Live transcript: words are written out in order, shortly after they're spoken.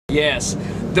Yes,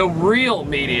 the real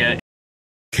media.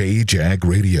 KJAG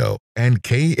Radio and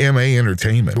KMA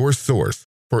Entertainment, your source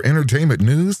for entertainment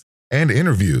news and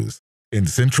interviews in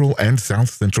Central and South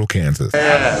Central Kansas.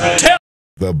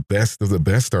 The best of the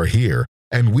best are here,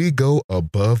 and we go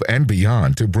above and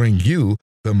beyond to bring you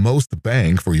the most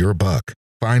bang for your buck.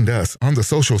 Find us on the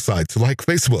social sites like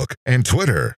Facebook and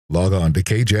Twitter. Log on to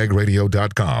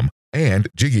kjagradio.com and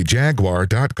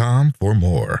jiggyjaguar.com for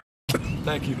more.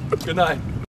 Thank you. Good night.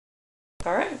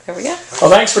 All right, here we go.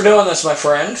 Well, thanks for doing this, my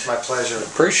friend. My pleasure.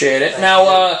 Appreciate it.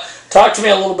 Now, talk to me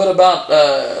a little bit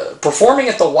about performing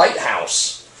at the White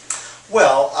House.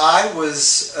 Well, I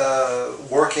was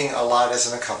working a lot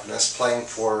as an accompanist, playing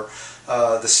for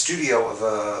the studio of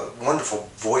a wonderful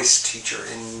voice teacher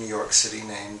in New York City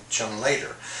named Joan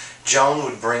Lader. Joan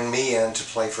would bring me in to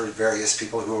play for various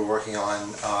people who were working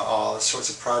on all sorts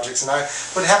of projects, and I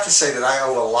would have to say that I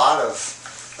owe a lot of,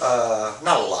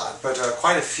 not a lot, but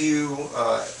quite a few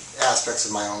aspects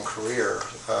of my own career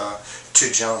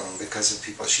to Joan because of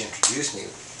people she introduced me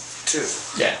to.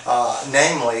 Yeah.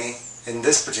 Namely, in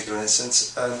this particular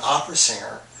instance, an opera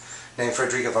singer named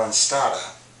Frederica von Stade.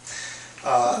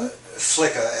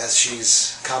 Flicka, as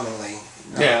she's commonly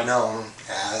known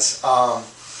as.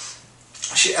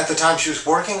 At the time, she was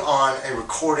working on a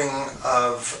recording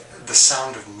of The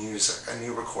Sound of Music, a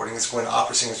new recording. It's when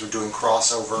opera singers were doing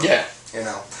crossover,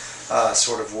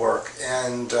 sort of work.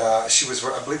 And she was,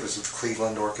 I believe it was with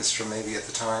Cleveland Orchestra maybe at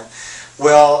the time.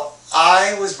 Well,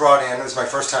 I was brought in. It was my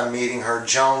first time meeting her.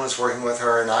 Joan was working with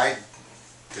her, and I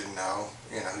didn't know,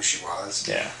 who she was.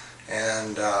 Yeah.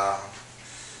 And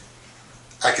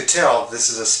I could tell this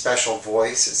is a special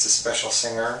voice, it's a special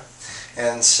singer,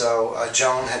 and so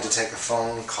Joan had to take a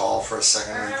phone call for a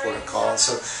second, an important call, and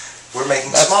so we're making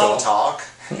small talk,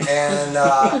 and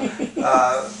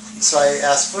so I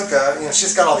asked Flicka,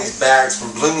 she's got all these bags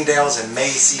from Bloomingdale's and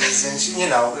Macy's, and she,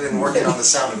 been working on The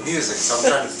Sound of Music, so I'm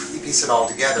trying to piece it all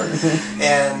together,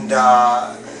 and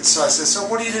so I said, so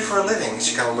what do you do for a living?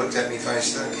 She kind of looked at me funny,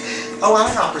 she said, oh,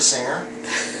 I'm an opera singer,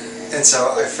 and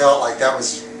so I felt like that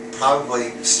was probably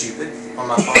stupid on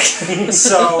my part.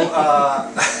 So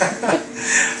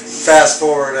fast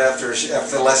forward after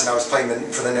the lesson, I was playing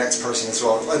for the next person as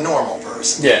well, a normal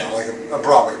person, like a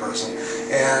Broadway person.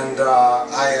 And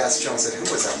I asked Joan, I said,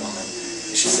 who was that woman?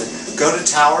 And she said, go to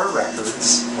Tower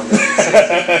Records,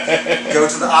 go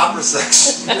to the opera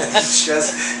section, and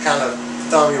just kind of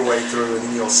thumb your way through, and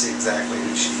then you'll see exactly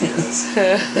who she is.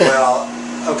 Well,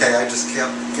 okay, I just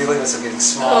kept feeling myself getting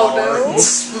smaller and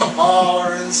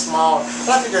smaller and smaller.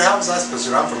 But I figured, how was I supposed to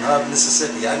do it? I'm from Hub,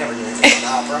 Mississippi. I never knew anything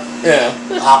about opera. Yeah.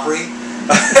 Opry,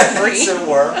 as it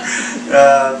were.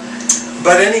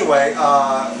 But anyway,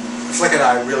 Flick and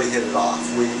I really hit it off.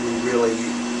 We really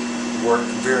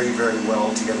worked very, very well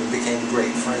together. We became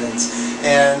great friends.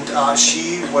 And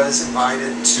she was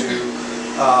invited to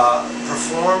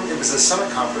perform. It was a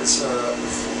summit conference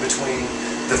between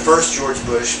the first George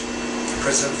Bush,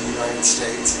 President of the United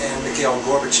States, and Mikhail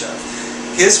Gorbachev.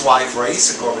 His wife,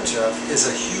 Raisa Gorbachev, is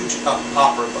a huge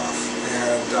opera buff,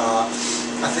 and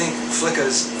I think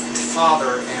Flicka's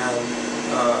father and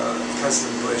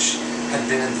President Bush had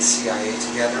been in the CIA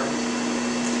together,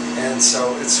 and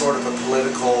so it's sort of a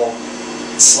political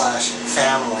 /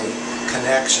 family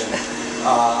connection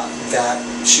that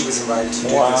she was invited to do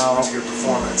this particular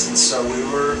performance, and so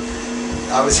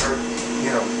I was her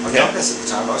accompanist at the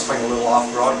time. I was playing a little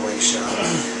off-Broadway show,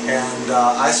 and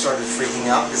I started freaking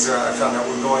out because I found out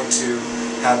we were going to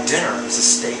have dinner. It was a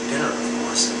state dinner, of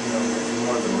course, in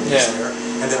one of the rooms there,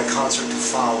 and then a concert to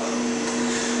follow.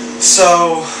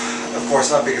 So, of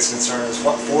course, my biggest concern is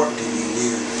what fork do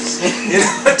you use?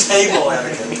 Table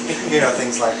etiquette,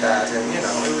 things like that, and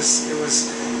it was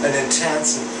an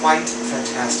intense and quite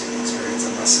fantastic experience,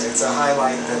 I must say. It's a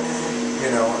highlight that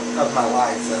of my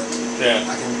life that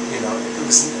I can,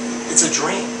 it's a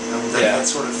dream. That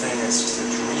sort of thing is just a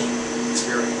dream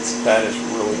experience. That is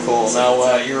really cool.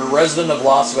 Now, you're a resident of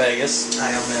Las Vegas. I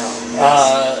am now.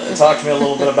 Yes. Talk to me a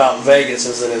little bit about Vegas.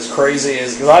 Is it as crazy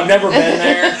as? Because I've never been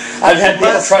there. I've had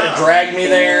people try to drag me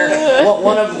there.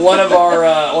 One of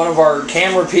our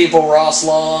camera people, Ross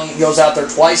Long, goes out there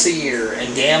twice a year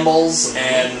and gambles.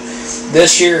 And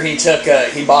this year he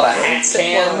bought a hat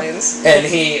cam and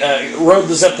he rode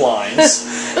the zip lines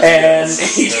and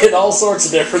he did all sorts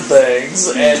of different things,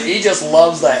 and he just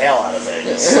loves the hell out of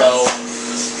Vegas. So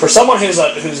for someone who's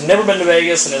never been to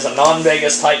Vegas and is a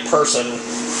non-Vegas type person,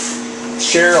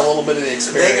 share a little bit of the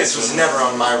experience. Vegas was never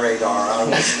on my radar, I'll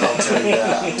tell you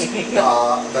that.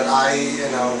 But I,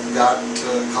 got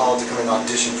called to come and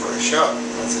audition for a show.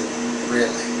 I said,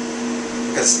 really?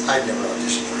 Because I'd never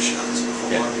auditioned for shows before.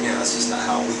 You know, it's just not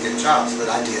how we get jobs, but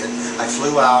I did. I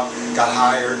flew out, got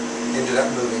hired, ended up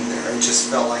moving there. It just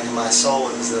felt like in my soul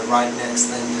it was the right next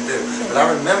thing to do. But I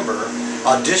remember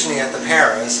auditioning at the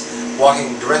Paris,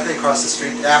 walking directly across the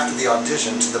street after the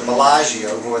audition to the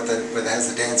Bellagio, where it has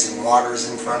the dancing waters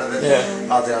in front of it,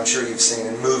 that I'm sure you've seen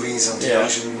in movies on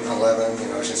Ocean 11, you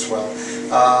know, Ocean 12.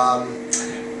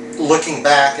 Looking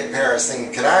back at Paris,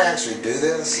 thinking, could I actually do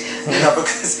this? You know,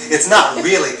 because it's not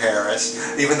really Paris,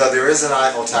 even though there is an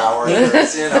Eiffel Tower. And there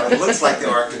is, you know, it looks like the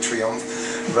Arc de Triomphe,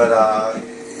 but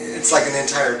it's like an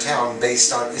entire town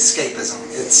based on escapism.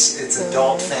 It's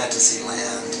adult fantasy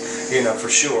land, you know, for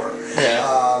sure.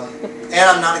 And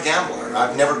I'm not a gambler.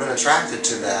 I've never been attracted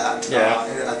to that.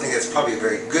 I think it's probably a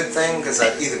very good thing, because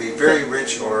I'd either be very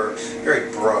rich or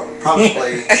very broke.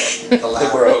 Probably the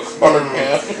latter.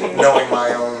 Knowing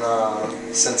my own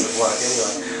sense of luck,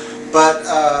 anyway. But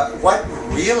what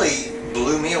really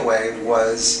blew me away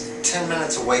was 10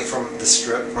 minutes away from the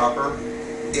Strip proper.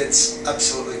 It's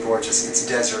absolutely gorgeous. It's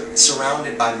desert,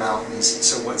 surrounded by mountains,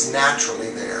 so what's naturally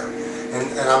there.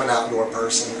 And I'm an outdoor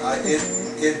person.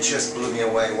 It just blew me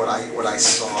away what I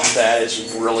saw. That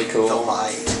is really cool. The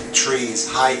light, trees,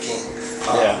 hiking,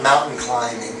 mountain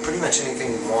climbing, pretty much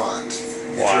anything you want.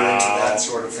 If you're into that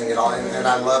sort of thing at all, and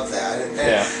I love that. And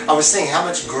I was thinking, how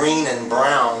much green and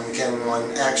brown can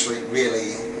one actually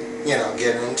really, you know,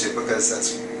 get into, because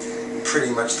that's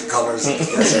pretty much the colors of the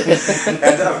desert.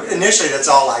 And initially, that's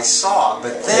all I saw.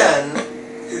 But then,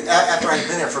 after I'd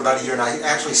been there for about a year, and I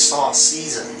actually saw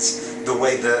seasons, the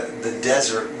way the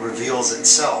desert reveals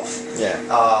itself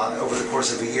over the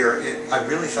course of a year, I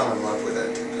really fell in love with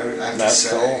it. I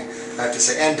have to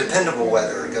say, and dependable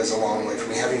weather goes a long way for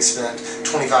me. Having spent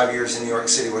 25 years in New York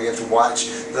City, where you have to watch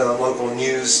the local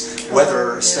news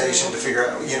weather station to figure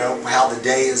out, you know, how the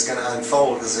day is going to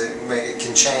unfold, because it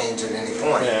can change at any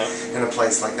point in a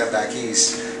place like that back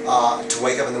east. To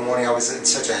wake up in the morning, I was in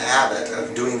such a habit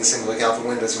of doing this thing, look out the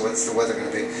windows, what's the weather going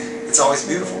to be. It's always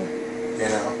beautiful. You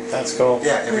know. That's cool.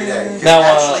 Yeah, every day. You can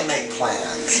actually make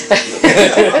plans.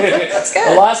 That's good.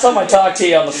 The last time I talked to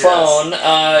you on the phone,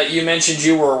 you mentioned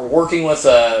you were working with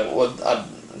I'm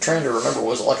trying to remember,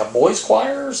 was it like a boys'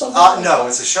 choir or something? No,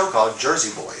 it's a show called Jersey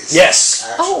Boys. Yes.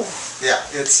 Actually. Yeah,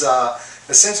 it's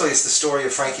essentially it's the story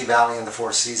of Frankie Valli and the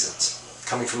Four Seasons,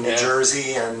 coming from New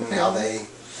Jersey, and how they,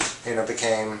 you know,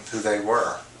 became who they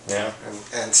were. Yeah.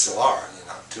 And still are, you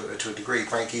know, to a degree.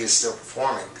 Frankie is still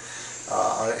performing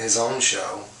on his own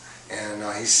show, and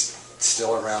he's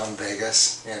still around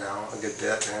Vegas, you know, a good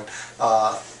bit. And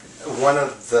one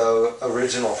of the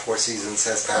original Four Seasons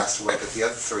has passed away, but the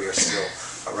other three are still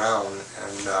around,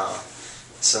 and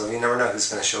so you never know who's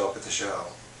going to show up at the show.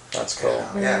 That's cool.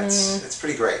 Yeah, it's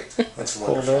pretty great. That's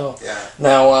wonderful. Cool deal. Yeah.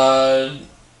 Now,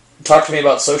 talk to me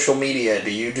about social media.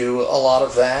 Do you do a lot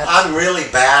of that? I'm really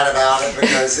bad about it,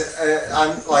 because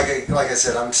I'm like I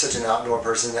said, I'm such an outdoor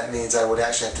person. That means I would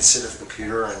actually have to sit at the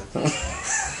computer and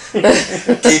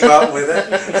keep up with it.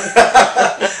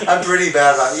 I'm pretty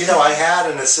bad about it. You know, I had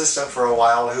an assistant for a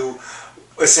while who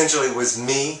essentially was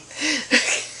me.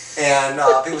 And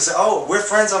people say, "Oh, we're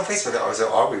friends on Facebook." I was like,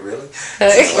 "Are we really?"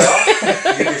 I said,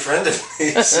 "Well, you befriended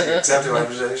me, so you accepted my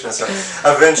invitation." So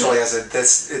eventually, I said,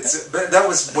 But that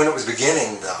was when it was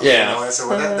beginning, though. Yeah. You know? And I said,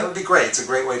 "Well, that would be great. It's a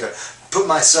great way to put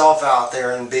myself out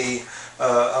there and be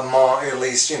at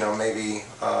least, you know, maybe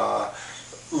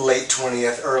late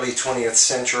 20th, early 20th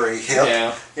century hip.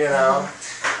 Yeah. You know."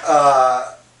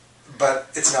 But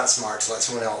it's not smart to let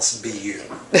someone else be you.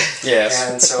 Yes.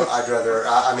 And so I'd rather.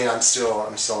 I mean, I'm still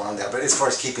on that. But as far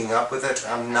as keeping up with it,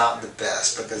 I'm not the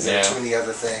best, because there are too many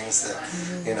other things that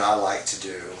you know I like to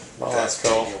do that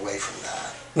take me away from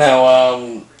that. Now,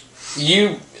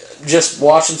 you just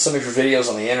watching some of your videos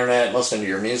on the internet, listening to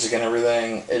your music and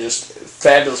everything, it's just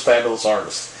fabulous, fabulous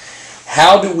artist.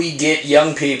 How do we get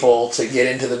young people to get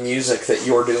into the music that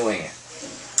you're doing?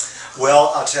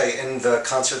 Well, I'll tell you, in the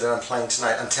concert that I'm playing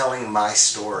tonight, I'm telling my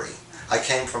story. I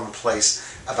came from a place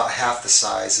about half the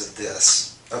size of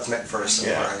this, of McPherson,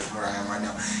 where I am right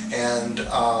now. And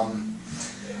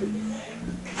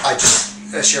I just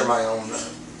share my own...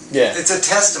 It's a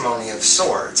testimony of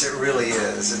sorts. It really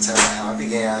is. It's how I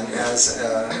began as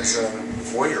a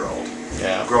 4-year-old,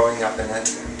 growing up in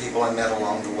it, people I met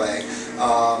along the way.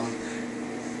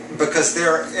 Because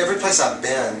every place I've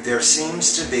been, there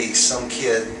seems to be some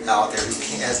kid out there who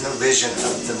has no vision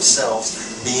of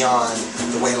themselves beyond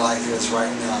the way life is right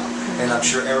now. And I'm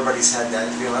sure everybody's had that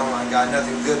feeling, oh my God,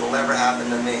 nothing good will ever happen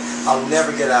to me. I'll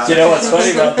never get out of it. You know what's funny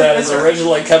about that is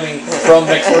originally coming from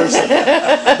McPherson.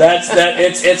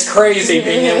 It's crazy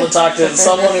being able to talk to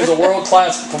someone who's a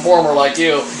world-class performer like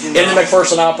you in the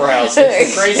McPherson Opera House.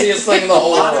 It's the craziest thing in the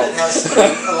whole world.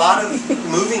 A lot of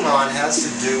moving on has to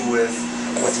do with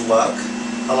luck.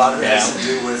 A lot of it has to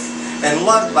do with, and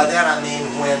luck, by that I mean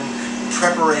when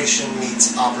preparation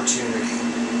meets opportunity,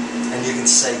 and you can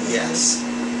say yes.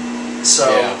 So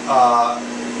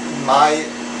my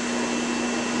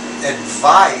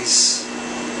advice,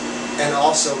 and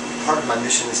also part of my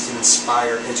mission, is to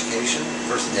inspire education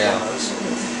first and foremost,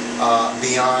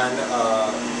 beyond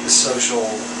the social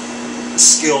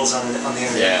skills on the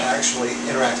internet, actually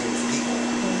interacting with people,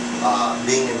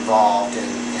 being involved in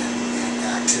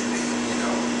activity,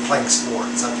 playing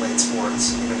sports. I played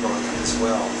sports even growing up as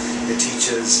well. It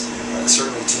teaches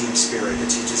certainly team spirit, it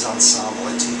teaches ensemble,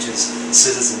 it teaches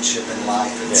citizenship in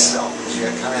life itself. Because you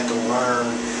kind of have to learn,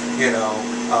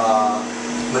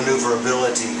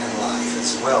 maneuverability in life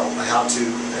as well, how to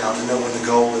know when the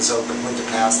goal is open, when to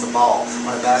pass the ball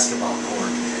on a basketball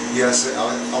court. You also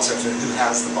have to know who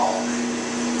has the ball.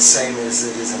 Same as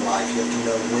it is in life. You have to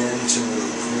know when to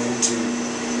move, when to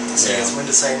say yes, when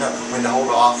to say no, when to hold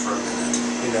off for a minute.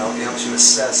 It helps you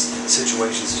assess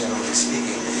situations, generally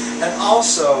speaking. And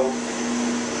also,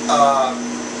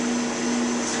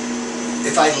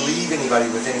 if I leave anybody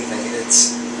with anything,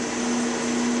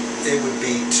 it would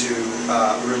be to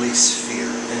release fear.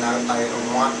 And I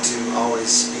want to always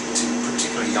speak to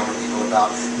particularly younger people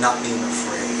about not being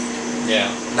afraid.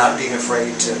 Not being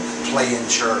afraid to play in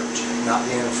church. Not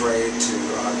being afraid to,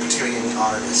 particularly any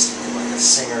artist, like a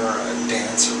singer, or a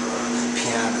dancer, or a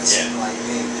pianist like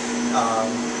me,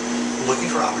 looking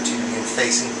for opportunity and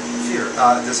facing fear.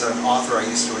 There's an author I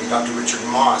used to read, Dr. Richard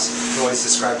Moss, who always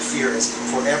described fear as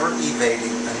forever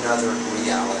evading another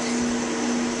reality.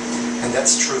 And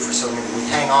that's true for so many. We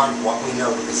hang on to what we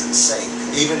know because it's safe.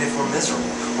 Even if we're miserable,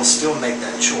 we'll still make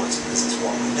that choice because it's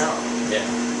what we know.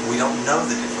 We don't know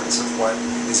the difference of what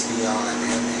is beyond.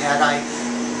 And had I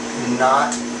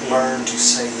not learned to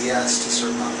say yes to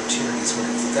certain opportunities when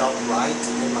it felt right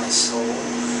in my soul,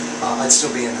 I'd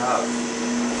still be in Hub.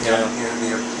 Be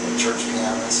a church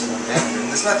pianist and a band. And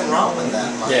there's nothing wrong with that.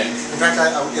 In fact,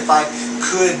 if I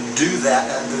could do that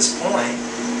at this point,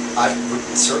 I would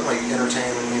certainly entertain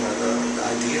the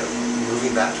idea of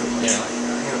moving back to a place like that.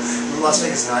 Las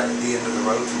Vegas is not at the end of the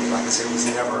road for me. Like I said, it was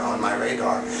never on my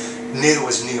radar. Neither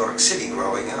was New York City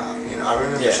growing up. I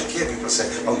remember as a kid, people say,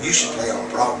 "Oh, you should play on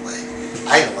Broadway."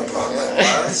 I didn't know what Broadway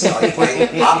was. I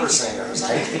played opera singers.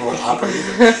 I didn't know what opera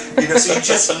either. So you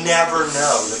just never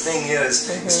know. The thing is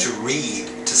to read,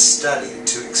 to study,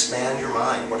 to expand your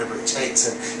mind, whatever it takes.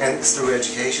 And it's through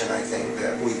education, I think,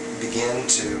 that we begin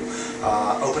to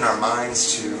open our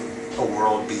minds to a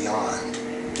world beyond.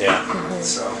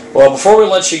 So. Well, before we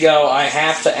let you go, I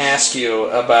have to ask you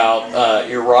about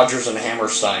your Rodgers and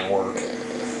Hammerstein work.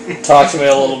 Talk to me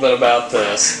a little bit about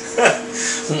this.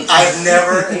 I've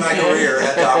never in my career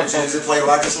had the opportunity to play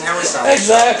Rodgers and Hammerstein.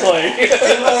 Exactly.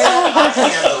 I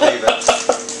can't believe it.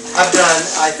 I've done,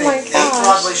 I think, 8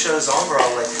 Broadway shows on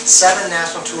Broadway, 7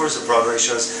 national tours of Broadway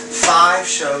shows, 5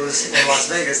 shows in Las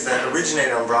Vegas that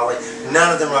originated on Broadway,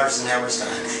 none of them Rodgers and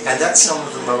Hammerstein. And that's some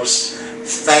of the most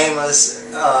famous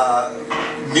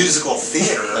musical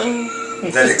theater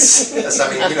that exists. I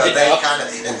mean, they kind of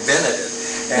invented it.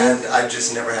 And I've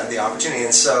just never had the opportunity.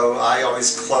 And so I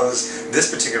always close this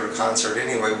particular concert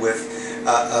anyway with,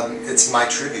 it's my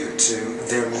tribute to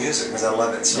their music, because I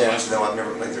love it so much, though I've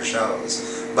never played their shows.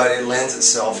 But it lends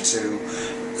itself to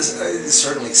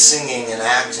certainly singing and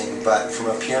acting, but from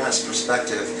a pianist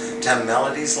perspective, to have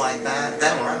melodies like that, they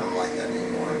don't write them like that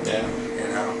anymore.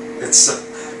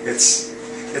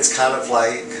 It's kind of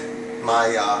like my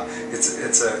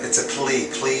it's a plea.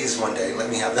 Please, one day, let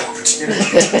me have the opportunity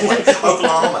to play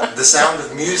Oklahoma, the sound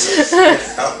of music.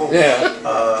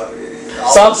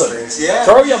 All something. Those things.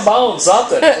 Throw your bones,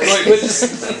 something. I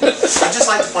just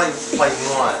like to play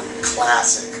one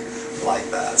classic like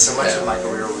that. So much of my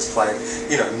career was playing,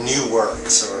 new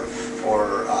works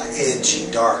or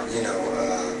edgy, dark,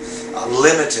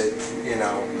 limited,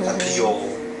 appeal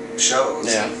shows.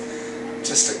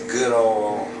 Just a good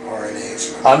old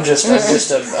RNA. I'm just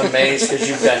amazed because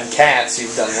you've done Cats,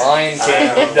 you've done Lion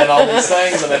King, you've done all these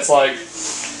things, and it's like,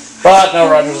 but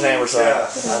no Rodgers and Hammerstein.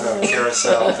 I know,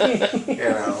 Carousel,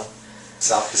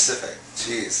 South Pacific,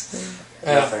 jeez,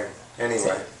 nothing.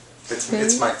 Anyway,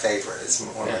 it's my favorite. It's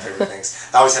one of my favorite things.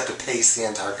 I always have to pace the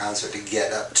entire concert to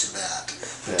get up to that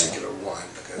particular one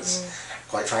because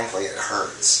quite frankly, it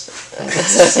hurts.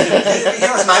 It's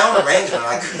my own arrangement.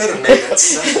 I could have made it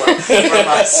simpler for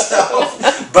myself,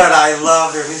 but I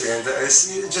love their music, and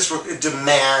it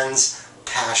demands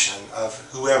passion of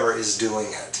whoever is doing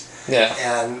it. Yeah.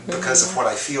 And because of what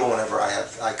I feel whenever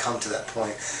I come to that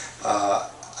point,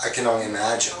 I can only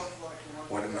imagine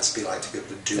what it must be like to be able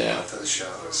to do one of those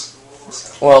shows.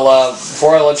 So. Well,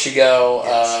 before I let you go,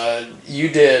 you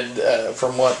did,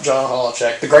 from what John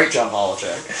Holochek, the great John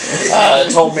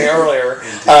Holochek, told me earlier,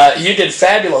 you did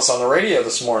fabulous on the radio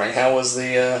this morning. How was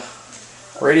the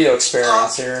radio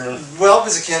experience here? Well, it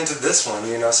was akin to this one.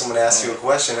 You know, someone asks you a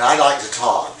question, and I like to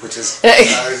talk, which is a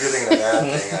good thing and a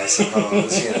bad thing, I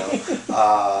suppose. You know,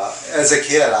 as a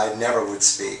kid, I never would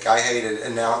speak. I hated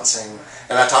announcing.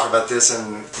 And I talk about this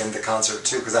in the concert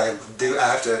too, because I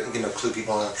have to clue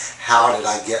people on how did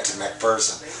I get to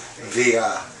McPherson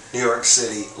via New York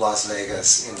City, Las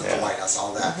Vegas, into the White House,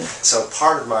 all that. So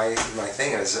part of my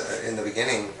thing is in the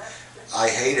beginning, I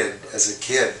hated as a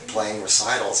kid playing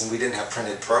recitals, and we didn't have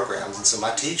printed programs, and so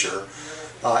my teacher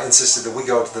insisted that we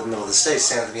go to the middle of the stage,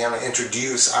 stand at the piano,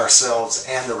 introduce ourselves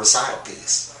and the recital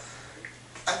piece.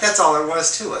 That's all there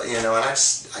was to it, and I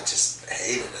just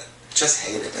hated it. Just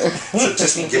hated it. So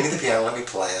just give me the piano, let me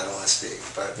play. I don't want to speak.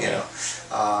 But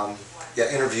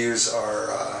interviews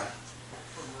are.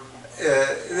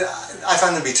 I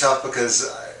find them to be tough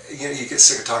because you get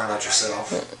sick of talking about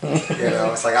yourself.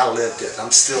 It's like I lived it.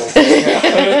 I'm still.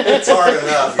 It's hard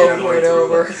enough. Over and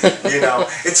over.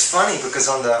 It's funny because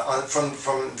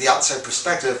from the outside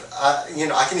perspective,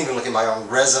 I can even look at my own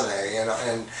resume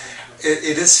and.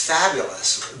 It is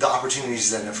fabulous, the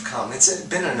opportunities that have come. It's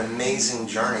been an amazing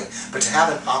journey, but to have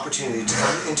an opportunity to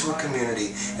come into a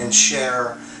community and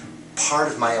share part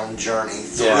of my own journey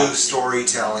through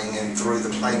storytelling and through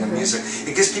the playing of music,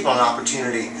 it gives people an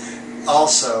opportunity,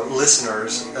 also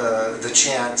listeners, the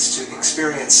chance to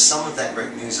experience some of that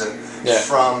great music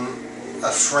from a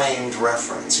framed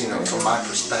reference, from my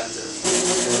perspective.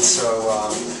 And so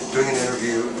doing an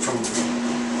interview from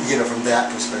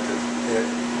that perspective,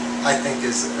 I think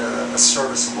is a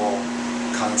serviceable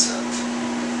concept.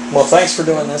 Well, thanks for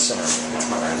doing this interview. It's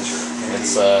my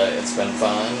pleasure. It's been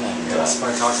fun. And, it's fun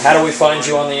talking how do we find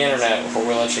you on the internet before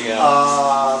we let you go?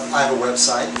 I have a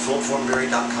website,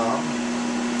 Fortenbury.com,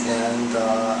 and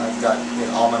I've got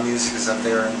all my music is up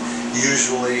there, and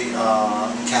usually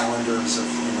calendars of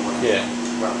what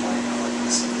I'm playing. I like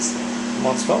this thing.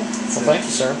 Well, it's cool. Well, thank you,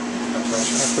 sir. My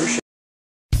pleasure. I appreciate it.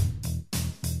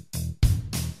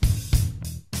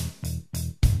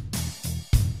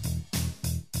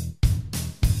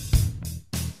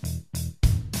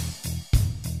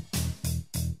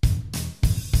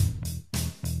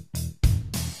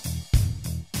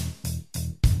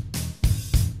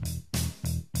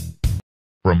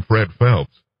 From Fred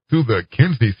Phelps to the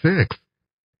Kinsey Six,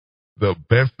 the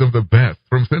best of the best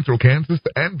from Central Kansas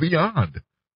and beyond.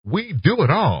 We do it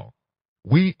all.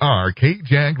 We are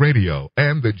KJAG Radio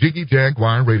and the Jiggy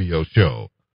Jaguar Radio Show.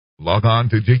 Log on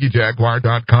to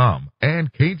JiggyJaguar.com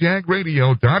and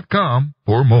KJagRadio.com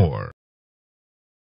for more.